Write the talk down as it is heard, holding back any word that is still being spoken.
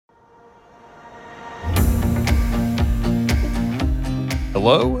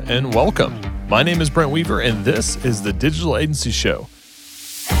Hello and welcome. My name is Brent Weaver, and this is the Digital Agency Show,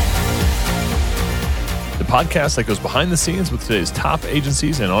 the podcast that goes behind the scenes with today's top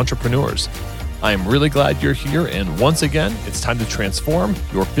agencies and entrepreneurs. I am really glad you're here, and once again, it's time to transform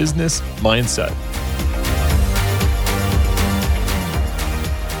your business mindset.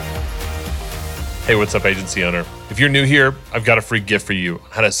 Hey, what's up, agency owner? If you're new here, I've got a free gift for you on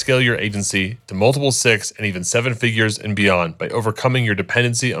how to scale your agency to multiple 6 and even 7 figures and beyond by overcoming your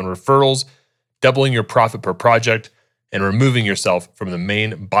dependency on referrals, doubling your profit per project, and removing yourself from the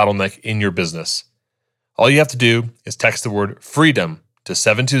main bottleneck in your business. All you have to do is text the word FREEDOM to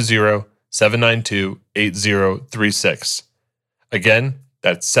 720-792-8036. Again,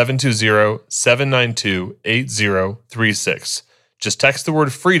 that's 720-792-8036. Just text the word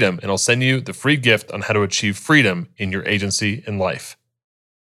FREEDOM and I'll send you the free gift on how to achieve freedom in your agency and life.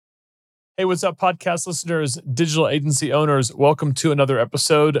 Hey, what's up, podcast listeners, digital agency owners? Welcome to another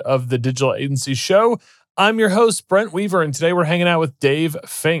episode of the Digital Agency Show. I'm your host, Brent Weaver, and today we're hanging out with Dave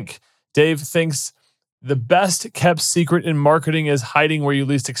Fink. Dave thinks the best kept secret in marketing is hiding where you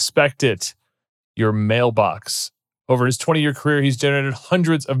least expect it, your mailbox. Over his 20-year career, he's generated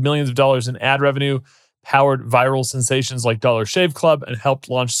hundreds of millions of dollars in ad revenue, powered viral sensations like Dollar Shave Club, and helped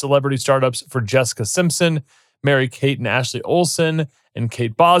launch celebrity startups for Jessica Simpson, Mary Kate and Ashley Olsen, and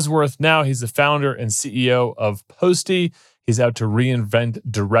Kate Bosworth. Now he's the founder and CEO of Postie. He's out to reinvent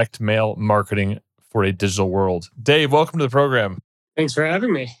direct mail marketing for a digital world. Dave, welcome to the program. Thanks for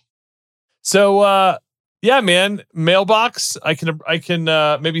having me. So, yeah, man, mailbox. I can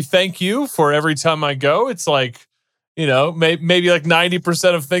maybe thank you for every time I go. It's like, you know, maybe like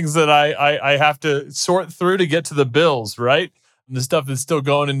 90% of things that I have to sort through to get to the bills, right? And the stuff that's still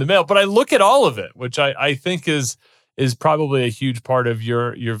going in the mail. But I look at all of it, which I think is probably a huge part of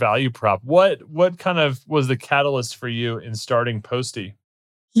your value prop. What kind of was the catalyst for you in starting Postie?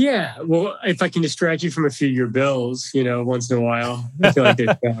 Yeah, well, if I can distract you from a few of your bills, you know, once in a while, I feel like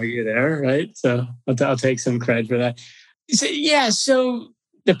there's value there, right? So I'll take some credit for that. So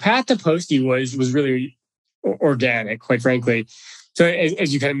the path to Postie was really organic, quite frankly. So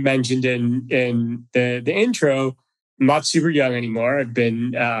as you kind of mentioned in the intro, I'm not super young anymore. I've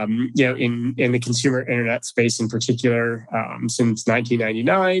been, in the consumer internet space in particular since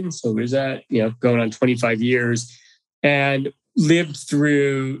 1999. So there's that, going on 25 years, and lived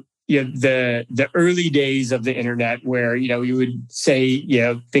through the early days of the internet where, you would say,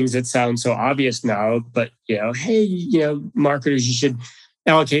 things that sound so obvious now, but, hey, marketers, you should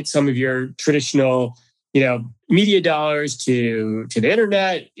allocate some of your traditional media dollars to the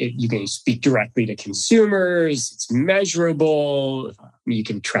internet. You can speak directly to consumers. It's measurable. You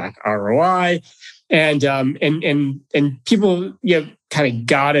can track ROI, and people kind of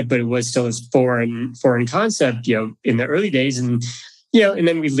got it, but it was still this foreign concept in the early days, and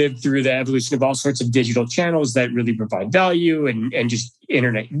then we lived through the evolution of all sorts of digital channels that really provide value, and just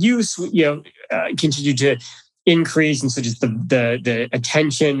internet use continued to increase, and so just the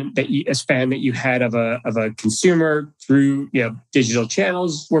attention span that you had of a consumer through digital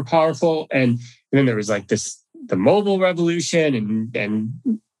channels were powerful, and then there was like the mobile revolution,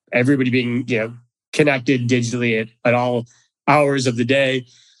 and everybody being connected digitally at all hours of the day,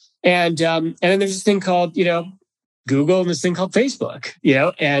 and then there's this thing called Google and this thing called Facebook,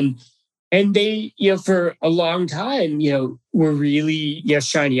 and they, for a long time, were really,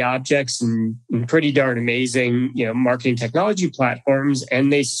 shiny objects and pretty darn amazing, marketing technology platforms.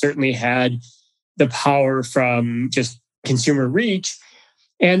 And they certainly had the power from just consumer reach.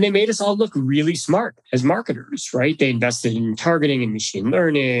 And they made us all look really smart as marketers, right? They invested in targeting and machine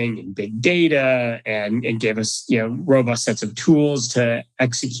learning and big data, and gave us, robust sets of tools to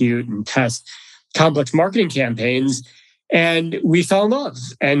execute and test complex marketing campaigns. And we fell in love.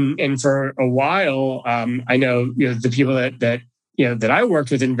 And for a while, I know the people that I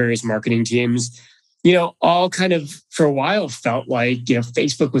worked with in various marketing teams, all kind of for a while felt like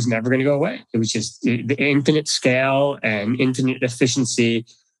Facebook was never going to go away. It was just the infinite scale and infinite efficiency,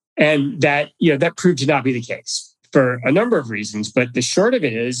 and that that proved to not be the case for a number of reasons. But the short of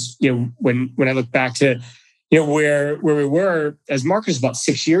it is, when I look back to where we were as marketers about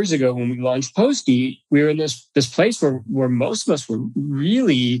 6 years ago when we launched Postie, we were in this place where most of us were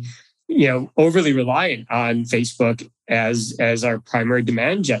really, overly reliant on Facebook as our primary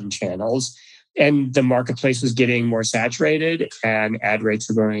demand gen channels. And the marketplace was getting more saturated, and ad rates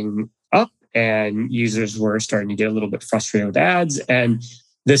were going up, and users were starting to get a little bit frustrated with ads, and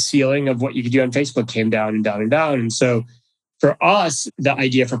the ceiling of what you could do on Facebook came down and down and down. And so for us, the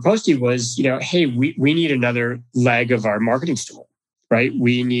idea for Postie was, hey, we need another leg of our marketing stool, right?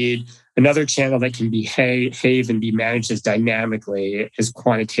 We need another channel that can behave and be managed as dynamically, as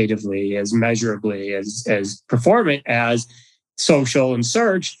quantitatively, as measurably, as performant as social and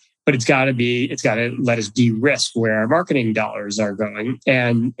search. But it's got to let us de-risk where our marketing dollars are going.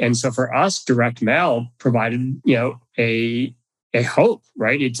 And so for us, direct mail provided, a hope,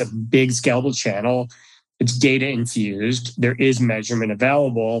 right? It's a big scalable channel. It's data infused. There is measurement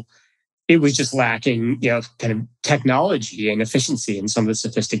available. It was just lacking, kind of technology and efficiency and some of the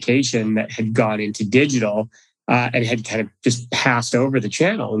sophistication that had gone into digital and had kind of just passed over the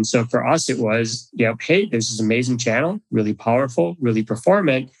channel. And so for us, it was, hey, this is an amazing channel, really powerful, really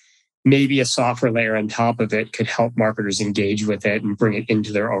performant. Maybe a software layer on top of it could help marketers engage with it and bring it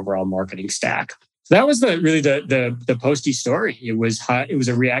into their overall marketing stack. So that was really the Postie story. It was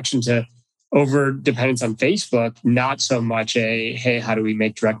a reaction to over dependence on Facebook, not so much hey, how do we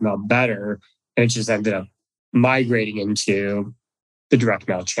make direct mail better? And it just ended up migrating into the direct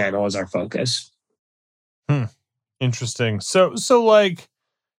mail channel as our focus. Interesting. So like,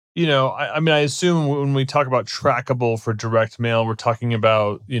 I mean, I assume when we talk about trackable for direct mail, we're talking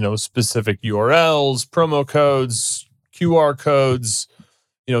about, specific URLs, promo codes, QR codes,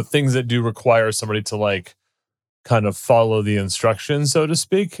 things that do require somebody to like kind of follow the instructions, so to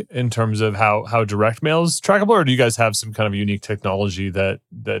speak, in terms of how direct mail is trackable? Or do you guys have some kind of unique technology that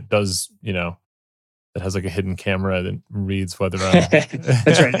does, that has like a hidden camera that reads whether I'm...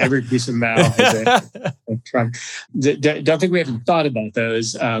 That's right. Every piece of mail has a track. Don't think we haven't thought about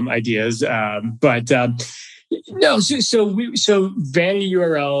those ideas, but no. So vanity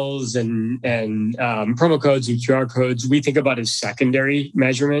URLs and promo codes and QR codes we think about as secondary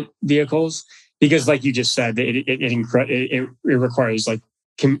measurement vehicles. Because, like you just said, it requires like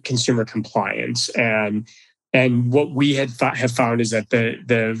consumer compliance, and what we have found is that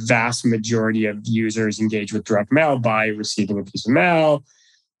the vast majority of users engage with direct mail by receiving a piece of mail,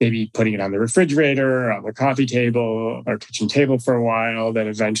 maybe putting it on the refrigerator, on their coffee table, or kitchen table for a while, then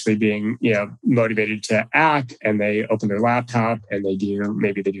eventually being motivated to act, and they open their laptop and they do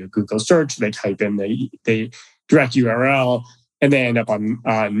a Google search, they type in the direct URL. And they end up on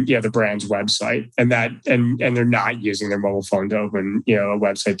the brand's website, and they're not using their mobile phone to open a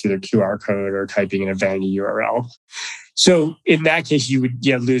website through their QR code or typing in a vanity URL. So in that case, you would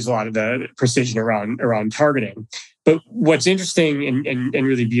lose a lot of the precision around targeting. But what's interesting and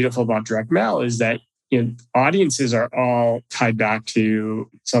really beautiful about direct mail is that audiences are all tied back to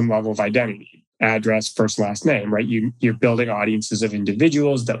some level of identity, address, first, last name, right? You're building audiences of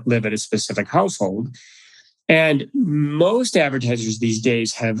individuals that live at a specific household. And most advertisers these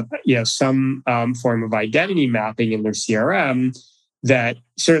days have some form of identity mapping in their CRM that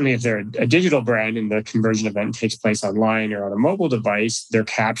certainly if they're a digital brand and the conversion event takes place online or on a mobile device, they're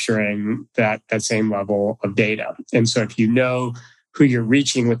capturing that same level of data. And so if you know who you're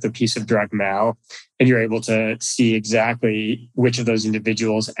reaching with the piece of direct mail and you're able to see exactly which of those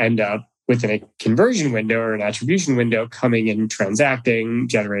individuals end up within a conversion window or an attribution window coming and transacting,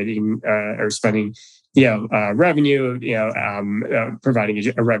 generating or spending revenue,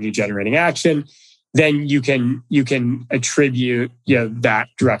 providing a revenue generating action, then you can attribute that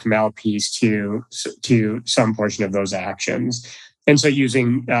direct mail piece to some portion of those actions. And so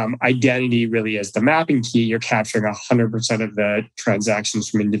using identity really as the mapping key, you're capturing 100% of the transactions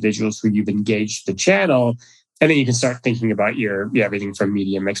from individuals who you've engaged the channel. And then you can start thinking about your everything from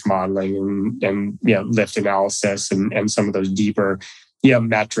media mix modeling and lift analysis and some of those deeper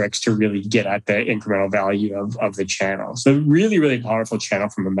metrics to really get at the incremental value of the channel. So really, really powerful channel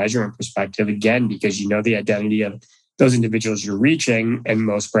from a measurement perspective, again, because the identity of those individuals you're reaching, and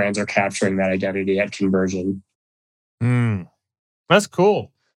most brands are capturing that identity at conversion. That's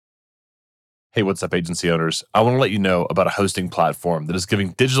cool. Hey, what's up, agency owners? I want to let you know about a hosting platform that is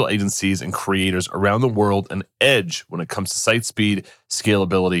giving digital agencies and creators around the world an edge when it comes to site speed,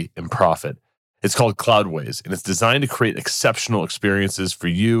 scalability, and profit. It's called Cloudways, and it's designed to create exceptional experiences for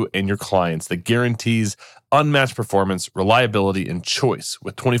you and your clients that guarantees unmatched performance, reliability, and choice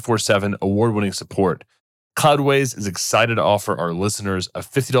with 24/7 award-winning support. Cloudways is excited to offer our listeners a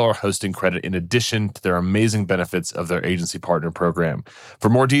 $50 hosting credit in addition to their amazing benefits of their agency partner program. For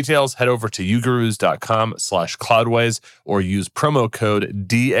more details, head over to ugurus.com/Cloudways or use promo code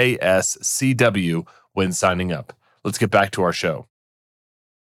DASCW when signing up. Let's get back to our show.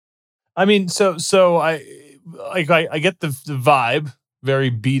 I mean, so I get the vibe, very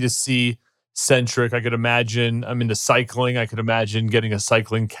B2C centric. I could imagine I'm into cycling. I could imagine getting a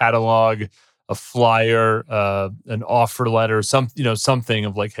cycling catalog, a flyer, an offer letter, something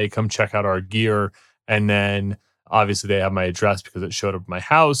of like, hey, come check out our gear. And then obviously they have my address because it showed up at my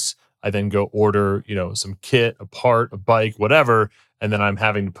house. I then go order, some kit, a part, a bike, whatever. and then I'm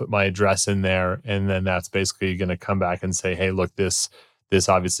having to put my address in there, and then that's basically going to come back and say, hey, look, this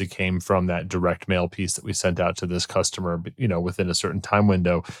obviously came from that direct mail piece that we sent out to this customer, within a certain time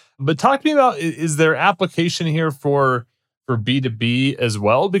window. But talk to me about, is there application here for B2B as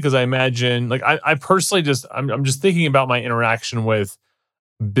well? Because I imagine, like, I personally I'm just thinking about my interaction with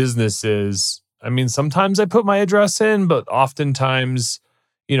businesses. I mean, sometimes I put my address in, but oftentimes,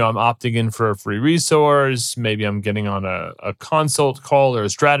 I'm opting in for a free resource. Maybe I'm getting on a consult call or a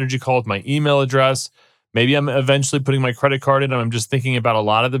strategy call with my email address. Maybe I'm eventually putting my credit card in. I'm just thinking about a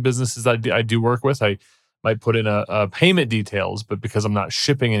lot of the businesses I do work with. I might put in a payment details, but because I'm not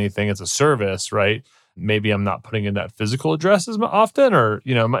shipping anything, it's a service, right? Maybe I'm not putting in that physical address as often, or,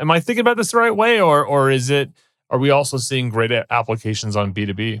 am I thinking about this the right way? Or are we also seeing great applications on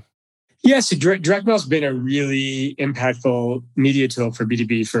B2B? Yes, direct mail's been a really impactful media tool for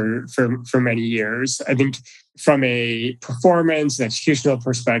B2B for many years. I think from a performance and executional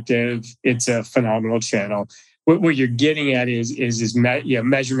perspective, it's a phenomenal channel. What you're getting at is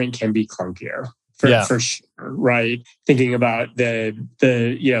measurement can be clunkier for sure, right? Thinking about the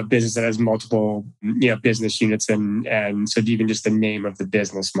business that has multiple business units, and so even just the name of the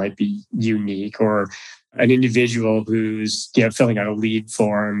business might be unique, or an individual who's filling out a lead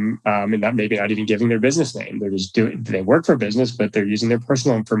form, and not maybe not even giving their business name. They're just they work for business, but they're using their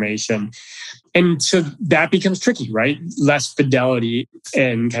personal information. And so that becomes tricky, right? Less fidelity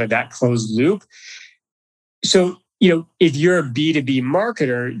and kind of that closed loop. So, if you're a B2B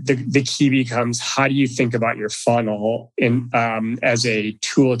marketer, the key becomes, how do you think about your funnel as a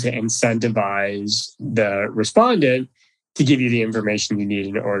tool to incentivize the respondent to give you the information you need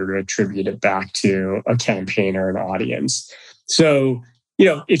in order to attribute it back to a campaign or an audience. So,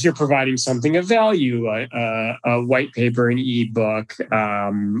 if you're providing something of value, a white paper, an ebook,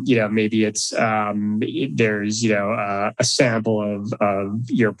 maybe it's there's a sample of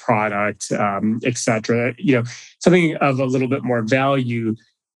your product, etc. Something of a little bit more value,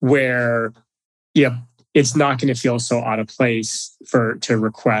 where it's not going to feel so out of place to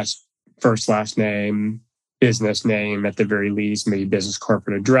request first, last name, business name, at the very least, maybe business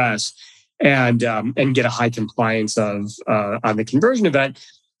corporate address, and get a high compliance of on the conversion event.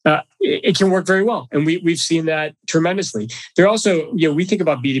 It can work very well, and we've seen that tremendously. There also, we think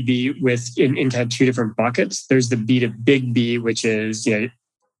about B2B in kind of two different buckets. There's the big B, which is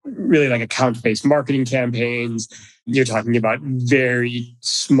really like account-based marketing campaigns. You're talking about very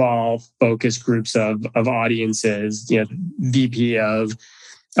small focus groups of audiences. VP of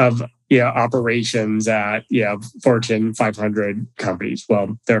operations at Fortune 500 companies.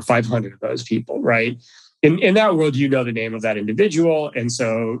 Well, there are 500 of those people, right? In that world, the name of that individual, and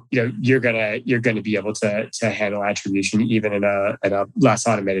so you're gonna be able to handle attribution even in a less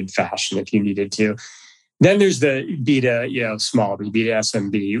automated fashion if you needed to. Then there's the B to small B, B to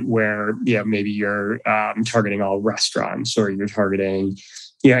SMB, where maybe you're targeting all restaurants, or you're targeting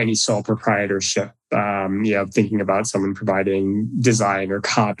any sole proprietorship. Thinking about someone providing design or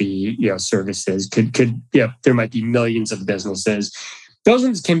copy services. Could there might be millions of businesses. Those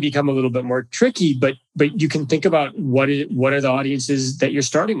ones can become a little bit more tricky, but you can think about what are the audiences that you're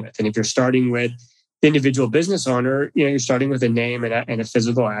starting with. And if you're starting with the individual business owner, you're starting with a name and a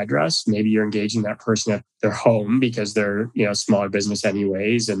physical address. Maybe you're engaging that person at their home because they're a smaller business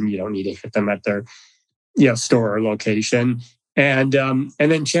anyways, and you don't need to hit them at their store or location. And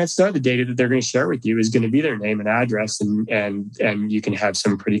then chances are the data that they're going to share with you is going to be their name and address, and you can have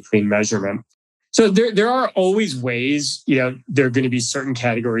some pretty clean measurement. So there are always ways, there are going to be certain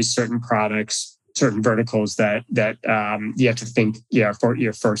categories, certain products, certain verticals that you have to think, for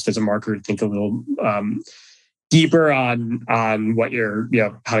your first as a marketer, to think a little deeper on what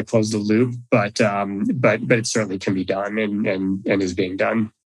how to close the loop. But it certainly can be done and is being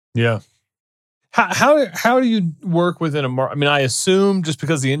done. Yeah. How do you work within a market? I mean, I assume just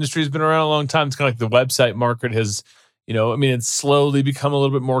because the industry has been around a long time, it's kind of like the website market has, it's slowly become a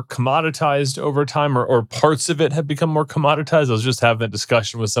little bit more commoditized over time, or parts of it have become more commoditized. I was just having that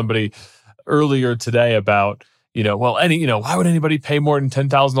discussion with somebody earlier today about, why would anybody pay more than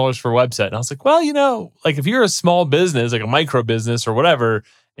 $10,000 for a website? And I was like, well, like if you're a small business, like a micro business or whatever,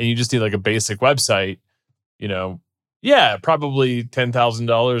 and you just need like a basic website, yeah, probably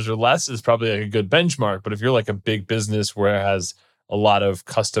 $10,000 or less is probably like a good benchmark. But if you're like a big business where it has a lot of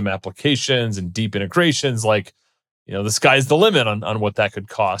custom applications and deep integrations, like, the sky's the limit on what that could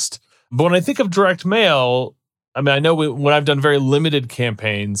cost. But when I think of direct mail, I mean, I know when I've done very limited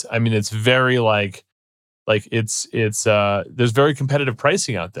campaigns, I mean, it's very it's there's very competitive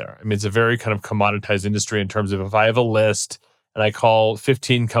pricing out there. I mean, it's a very kind of commoditized industry in terms of, if I have a list and I call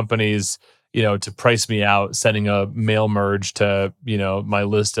 15 companies, to price me out, sending a mail merge to, my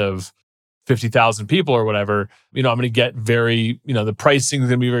list of 50,000 people or whatever, I'm going to get the pricing is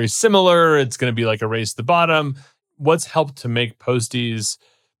going to be very similar. It's going to be like a race to the bottom. What's helped to make Postie's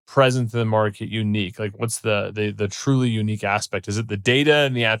presence in the market unique? Like, what's the truly unique aspect? Is it the data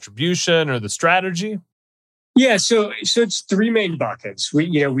and the attribution or the strategy? Yeah, so it's three main buckets.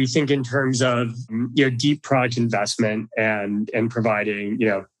 We think in terms of deep product investment and providing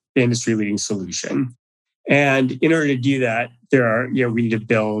the industry leading solution. And in order to do that, we need to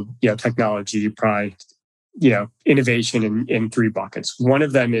build technology, product, innovation in three buckets. One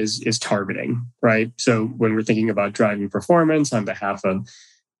of them is targeting, right? So when we're thinking about driving performance on behalf of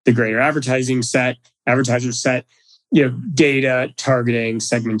the greater advertiser set, data, targeting,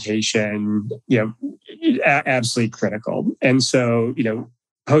 segmentation, absolutely critical. And so,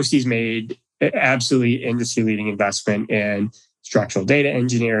 Postie's made absolutely industry-leading investment in structural data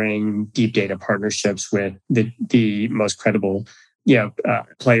engineering, deep data partnerships with the most credible,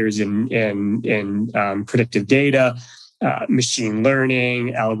 players in predictive data, machine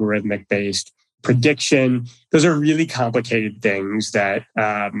learning, algorithmic-based prediction. Those are really complicated things that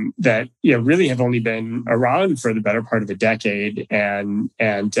really have only been around for the better part of a decade, and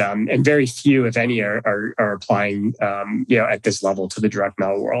very few, if any, are applying at this level to the direct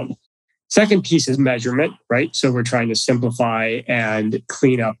mail world. Second piece is measurement, right? So we're trying to simplify and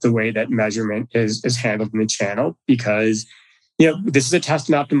clean up the way that measurement is handled in the channel, because this is a test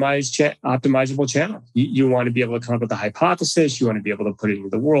and optimizable channel. You want to be able to come up with a hypothesis. You want to be able to put it into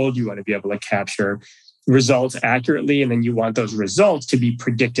the world. You want to be able to capture results accurately. And then you want those results to be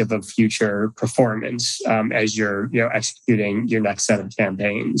predictive of future performance as you're executing your next set of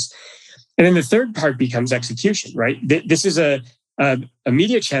campaigns. And then the third part becomes execution, right? This is a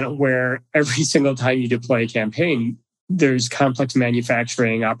media channel where every single time you deploy a campaign, there's complex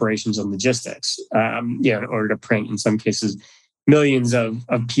manufacturing operations and logistics in order to print, in some cases, millions of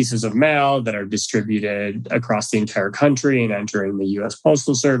pieces of mail that are distributed across the entire country and entering the U.S.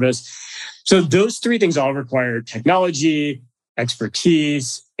 Postal Service. So those three things all require technology,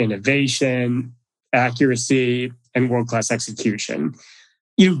 expertise, innovation, accuracy, and world-class execution.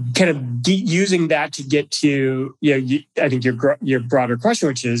 Kind of using that to get to, I think your broader question,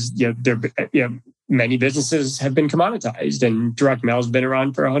 which is, many businesses have been commoditized, and direct mail has been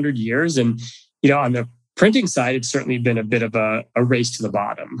around for 100 years. And, on the printing side, it's certainly been a bit of a race to the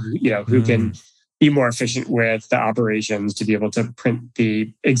bottom, who can be more efficient with the operations to be able to print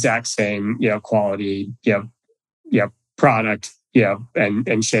the exact same, quality, product,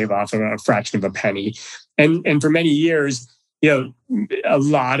 and shave off a fraction of a penny. And for many years, a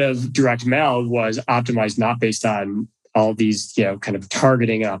lot of direct mail was optimized not based on all these, kind of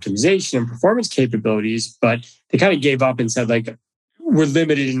targeting and optimization and performance capabilities, but they kind of gave up and said, like, we're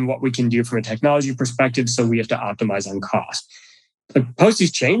limited in what we can do from a technology perspective, so we have to optimize on cost. But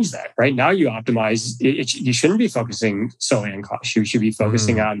Postie's changed that, right? Now you optimize, you shouldn't be focusing solely on cost. You should be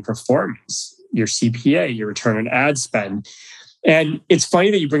focusing on performance, your CPA, your return on ad spend. And it's funny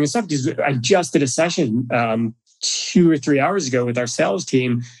that you bring this up, because I just did a session 2 or 3 hours ago with our sales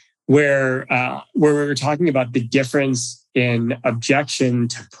team where we were talking about the difference in objection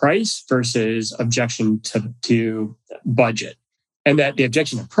to price versus objection to budget. And that the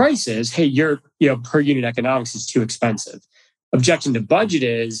objection to price is, hey, your per unit economics is too expensive. Objection to budget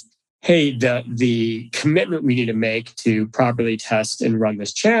is, hey, the commitment we need to make to properly test and run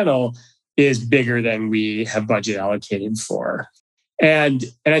this channel is bigger than we have budget allocated for. And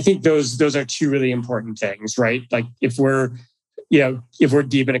I think those are two really important things, right? Like if we're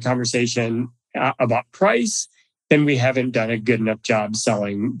deep in a conversation about price, then we haven't done a good enough job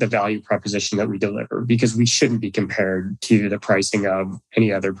selling the value proposition that we deliver, because we shouldn't be compared to the pricing of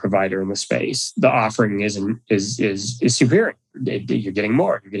any other provider in the space. The offering is superior. You're getting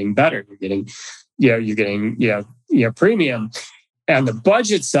more, you're getting better, you're getting premium. And the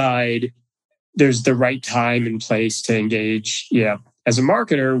budget side, there's the right time and place to engage, as a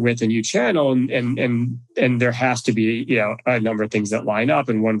marketer with a new channel, and there has to be, a number of things that line up.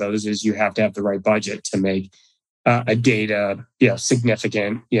 And one of those is you have to have the right budget to make a data,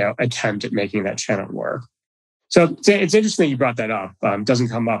 significant, attempt at making that channel work. So it's interesting you brought that up. Doesn't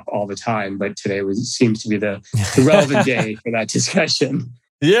come up all the time, but today seems to be the relevant day for that discussion.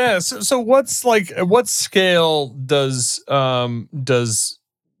 Yeah. So what scale does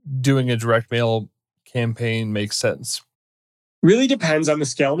doing a direct mail campaign make sense? Really depends on the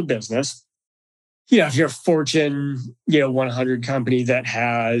scale of the business. If you're a Fortune, 100 company that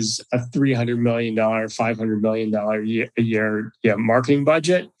has a $300 million, $500 million a year marketing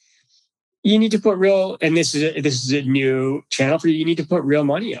budget, you need to put real, and this is a new channel for you. You need to put real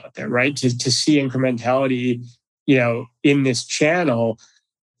money out there, right? To see incrementality, in this channel,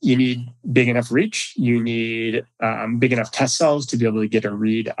 you need big enough reach. You need big enough test cells to be able to get a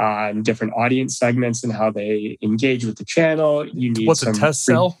read on different audience segments and how they engage with the channel. You need What's a test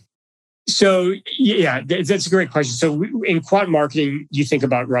cell? So yeah, that's a great question. So in quant marketing, you think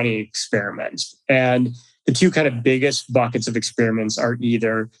about running experiments, and the two kind of biggest buckets of experiments are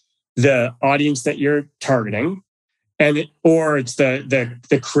either the audience that you're targeting, or it's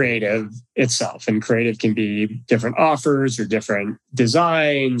the creative itself. And creative can be different offers or different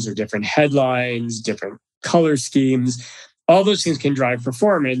designs or different headlines, different color schemes. All those things can drive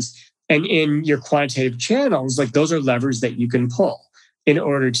performance. And in your quantitative channels, like those are levers that you can pull in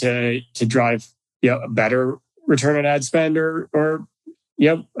order to drive a better return on ad spend or a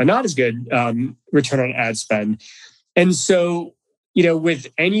not as good return on ad spend. And so, with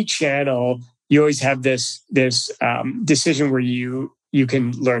any channel, you always have this decision where you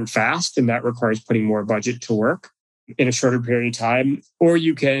can learn fast, and that requires putting more budget to work in a shorter period of time, or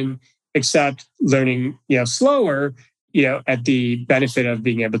you can accept learning slower, at the benefit of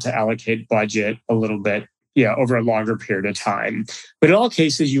being able to allocate budget a little bit over a longer period of time. But in all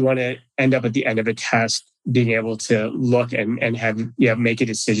cases, you want to end up at the end of a test being able to look and have make a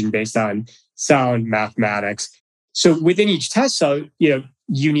decision based on sound mathematics. So within each test cell, you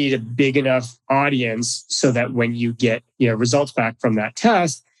need a big enough audience so that when you get results back from that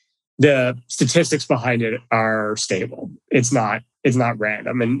test, the statistics behind it are stable. It's not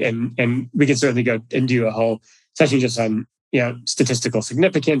random. And we can certainly go and do a whole session just on statistical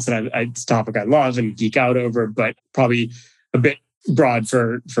significance, and it's a topic I love and geek out over, but probably a bit broad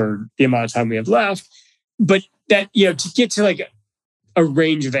for the amount of time we have left. But that to get to like a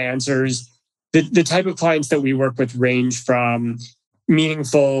range of answers, the type of clients that we work with range from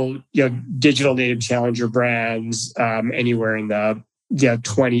meaningful digital native challenger brands, anywhere in the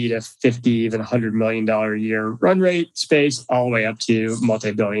 20 to 50, even $100 million a year run rate space, all the way up to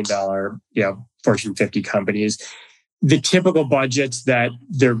multi-billion-dollar Fortune 50 companies. The typical budgets that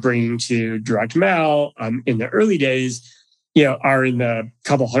they're bringing to direct mail in the early days, are in the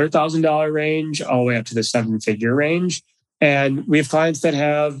couple $100,000 range, all the way up to the 7-figure range. And we have clients that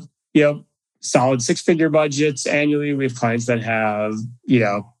have, solid 6-figure budgets annually. We have clients that have,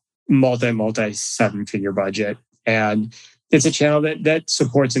 multi 7-figure budget. And it's a channel that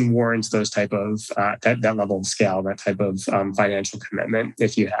supports and warrants those type of, that level of scale, that type of financial commitment,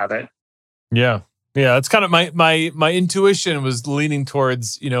 if you have it. Yeah. Yeah, it's kind of my intuition was leaning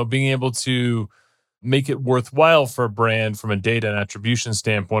towards, being able to make it worthwhile for a brand from a data and attribution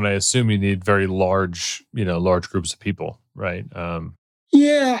standpoint. I assume you need very large groups of people, right?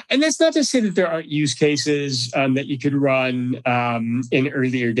 Yeah, and that's not to say that there aren't use cases that you could run in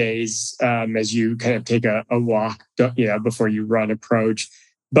earlier days as you kind of take a walk, before you run approach.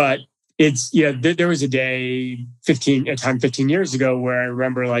 But it's there was a day 15 years ago where I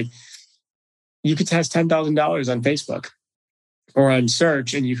remember like, you could test $10,000 on Facebook or on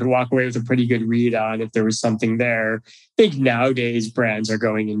search, and you could walk away with a pretty good read on if there was something there. I think nowadays brands are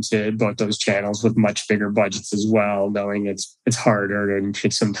going into both those channels with much bigger budgets as well, knowing it's harder and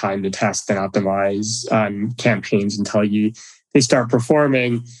takes some time to test and optimize campaigns until they start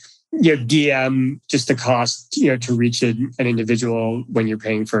performing. DM just the cost to reach an individual when you're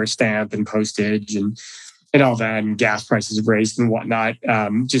paying for a stamp and postage and all that, and gas prices have raised and whatnot,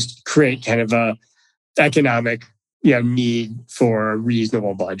 just create kind of a economic need for a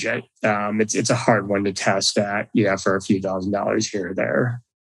reasonable budget. It's a hard one to test at for a few $1,000s here or there.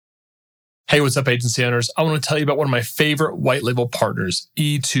 Hey, what's up, agency owners? I want to tell you about one of my favorite white label partners,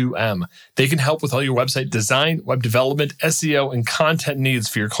 E2M. They can help with all your website design, web development, SEO, and content needs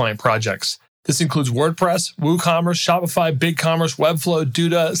for your client projects. This includes WordPress, WooCommerce, Shopify, BigCommerce, Webflow,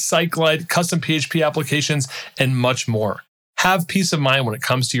 Duda, SiteGlide, custom PHP applications, and much more. Have peace of mind when it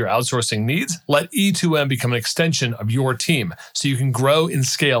comes to your outsourcing needs. Let E2M become an extension of your team so you can grow and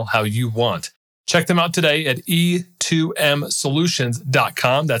scale how you want. Check them out today at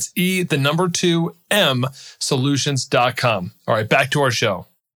e2msolutions.com. That's E2M solutions.com. All right, back to our show.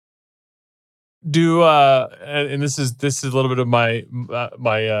 And this is a little bit of my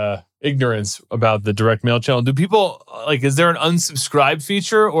ignorance about the direct mail channel. Do people is there an unsubscribe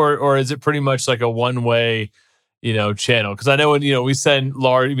feature or is it pretty much like a one-way, channel? Because I know when, we send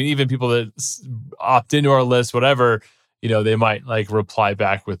large, even people that opt into our list, whatever, they might reply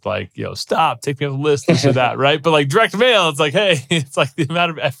back with stop, take me off the list, this or that, right? But direct mail, it's hey, it's the amount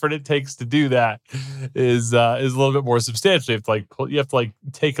of effort it takes to do that is a little bit more substantial. You have to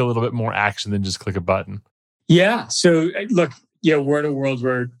take a little bit more action than just click a button. Yeah. So look, we're in a world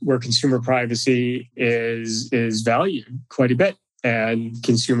where consumer privacy is valued quite a bit, and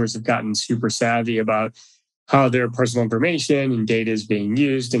consumers have gotten super savvy about how their personal information and data is being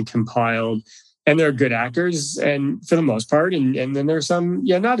used and compiled. And they're good actors, and for the most part, and then there are some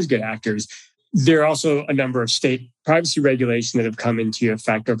not as good actors. There are also a number of state privacy regulation that have come into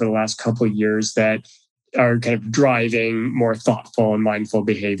effect over the last couple of years that are kind of driving more thoughtful and mindful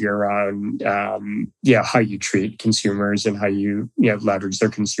behavior around how you treat consumers and how you leverage their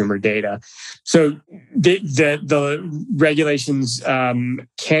consumer data. So the regulations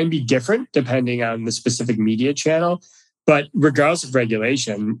can be different depending on the specific media channel, but regardless of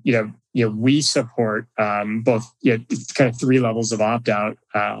regulation, we support both kind of three levels of opt-out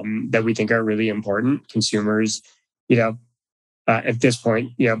that we think are really important. Consumers, at this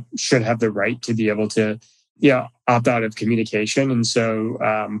point, should have the right to be able to, opt out of communication. And so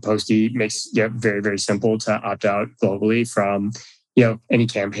Postie makes it very, very simple to opt out globally from, any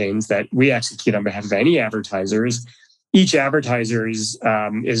campaigns that we execute on behalf of any advertisers. Each advertiser is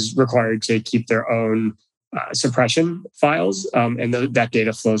required to keep their own suppression files, and that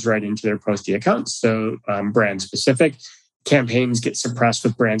data flows right into their Postie accounts. So brand specific campaigns get suppressed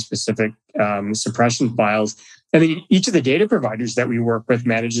with brand specific suppression files. And then each of the data providers that we work with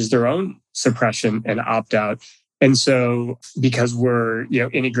manages their own suppression and opt out. And so because we're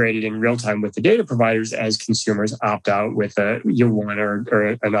integrated in real time with the data providers, as consumers opt out with one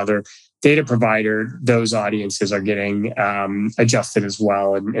or another data provider, those audiences are getting adjusted as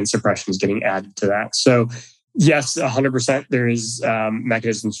well, and suppression is getting added to that. So yes, 100%, there is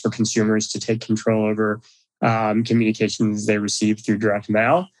mechanisms for consumers to take control over communications they receive through direct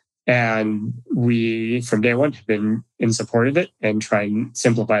mail. And we, from day one, have been in support of it and try and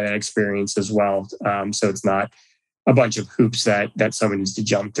simplify that experience as well. So it's not a bunch of hoops that someone needs to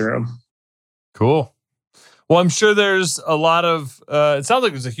jump through. Cool. Well, I'm sure there's a lot of, it sounds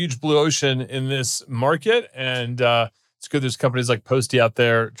like there's a huge blue ocean in this market. And it's good there's companies like Postie out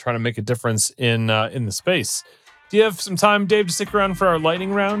there trying to make a difference in the space. Do you have some time, Dave, to stick around for our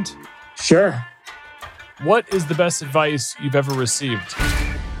lightning round? Sure. What is the best advice you've ever received?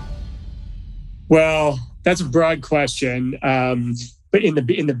 Well, that's a broad question. But in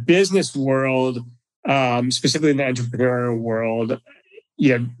the business world, specifically in the entrepreneurial world,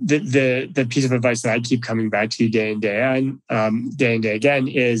 the piece of advice that I keep coming back to day in, day again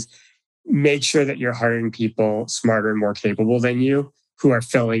is make sure that you're hiring people smarter and more capable than you who are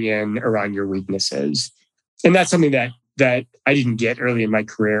filling in around your weaknesses. And that's something that I didn't get early in my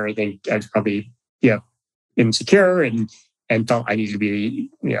career. I think I was probably insecure and felt I needed to be,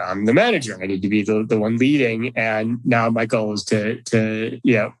 I'm the manager. I need to be the one leading. And now my goal is to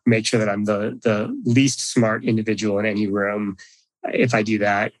make sure that I'm the least smart individual in any room. If I do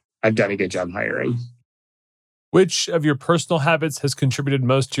that, I've done a good job hiring. Which of your personal habits has contributed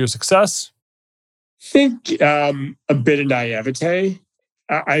most to your success? I think a bit of naivete.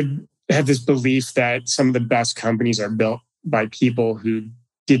 I have this belief that some of the best companies are built by people who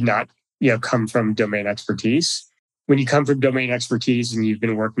did not come from domain expertise. When you come from domain expertise and you've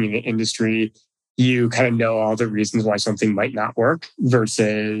been working in the industry, you kind of know all the reasons why something might not work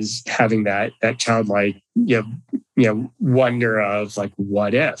versus having that childlike, wonder of like,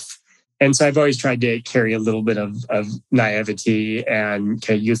 what if? And so I've always tried to carry a little bit of naivety and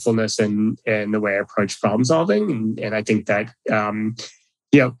kind of youthfulness in the way I approach problem solving. And I think that,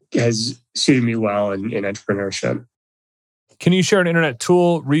 has suited me well in entrepreneurship. Can you share an internet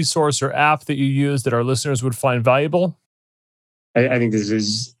tool, resource, or app that you use that our listeners would find valuable? I think this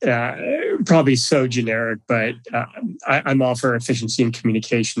is probably so generic, but I'm all for efficiency and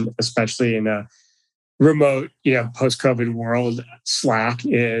communication, especially in a remote, post-COVID world. Slack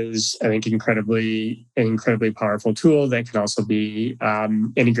is, I think, an incredibly powerful tool that can also be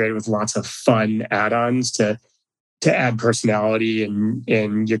integrated with lots of fun add-ons to add personality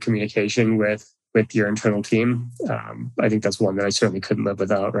in your communication with your internal team. I think that's one that I certainly couldn't live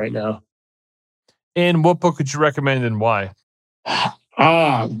without right now. And what book would you recommend and why?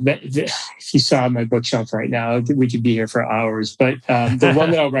 If you saw my bookshelf right now, we could be here for hours. But the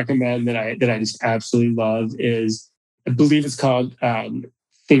one that I'll recommend that I just absolutely love is, I believe it's called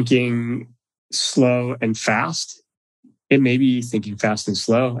Thinking Slow and Fast. It may be Thinking Fast and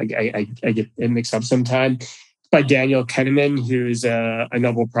Slow. I get it mixed up sometimes. By Daniel Kahneman, who's a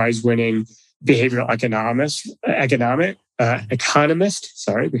Nobel Prize winning behavioral economist.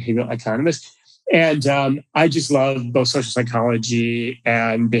 And I just love both social psychology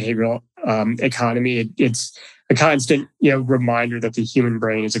and behavioral economy. It's a constant, reminder that the human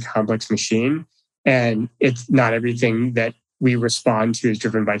brain is a complex machine, and it's not everything that we respond to is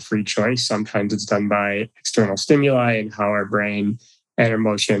driven by free choice. Sometimes it's done by external stimuli and how our brain and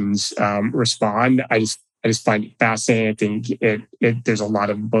emotions respond. I just find it fascinating. I think there's a lot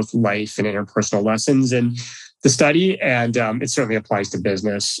of both life and interpersonal lessons in the study, and it certainly applies to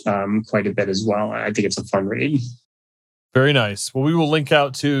business quite a bit as well. I think it's a fun read. Very nice. Well, we will link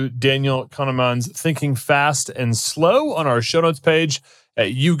out to Daniel Kahneman's Thinking Fast and Slow on our show notes page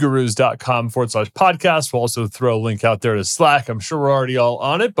at ugurus.com/podcast. We'll also throw a link out there to Slack. I'm sure we're already all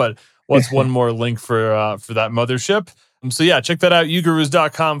on it, but what's one more link for that mothership? So yeah, check that out,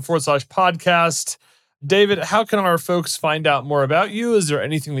 ugurus.com/podcast. David, how can our folks find out more about you? Is there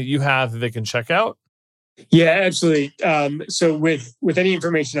anything that you have that they can check out? Yeah, absolutely. So with any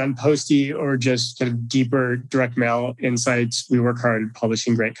information on Postie or just kind of deeper direct mail insights, we work hard at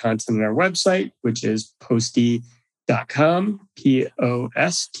publishing great content on our website, which is postie.com,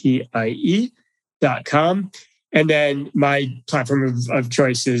 postie.com. And then my platform of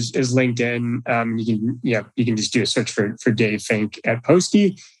choice is LinkedIn. You can just do a search for Dave Fink at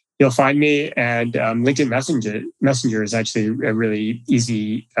Postie. You'll find me, and LinkedIn Messenger is actually a really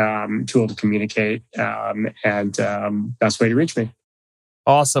easy tool to communicate, and best way to reach me.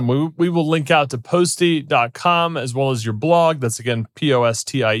 Awesome. We will link out to postie.com as well as your blog. That's again,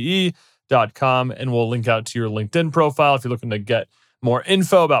 postie.com. And we'll link out to your LinkedIn profile. If you're looking to get more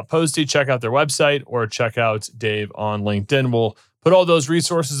info about Postie, check out their website or check out Dave on LinkedIn. We'll put all those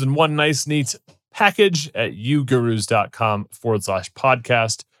resources in one nice, neat package at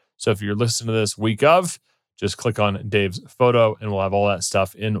ugurus.com/podcast. So if you're listening to this week of, just click on Dave's photo and we'll have all that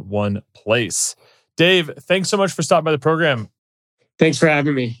stuff in one place. Dave, thanks so much for stopping by the program. Thanks for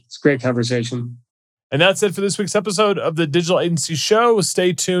having me. It's a great conversation. And that's it for this week's episode of the Digital Agency Show.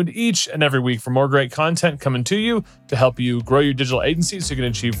 Stay tuned each and every week for more great content coming to you to help you grow your digital agency so you can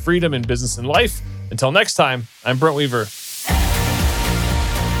achieve freedom in business and life. Until next time, I'm Brent Weaver.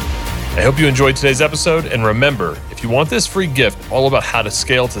 I hope you enjoyed today's episode, and remember, if you want this free gift all about how to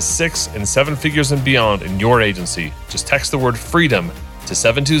scale to 6 and 7 figures and beyond in your agency, just text the word freedom to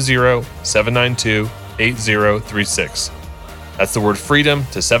 720-792-8036. That's the word freedom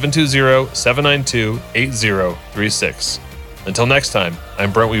to 720-792-8036. Until next time,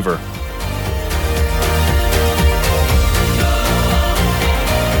 I'm Brent Weaver.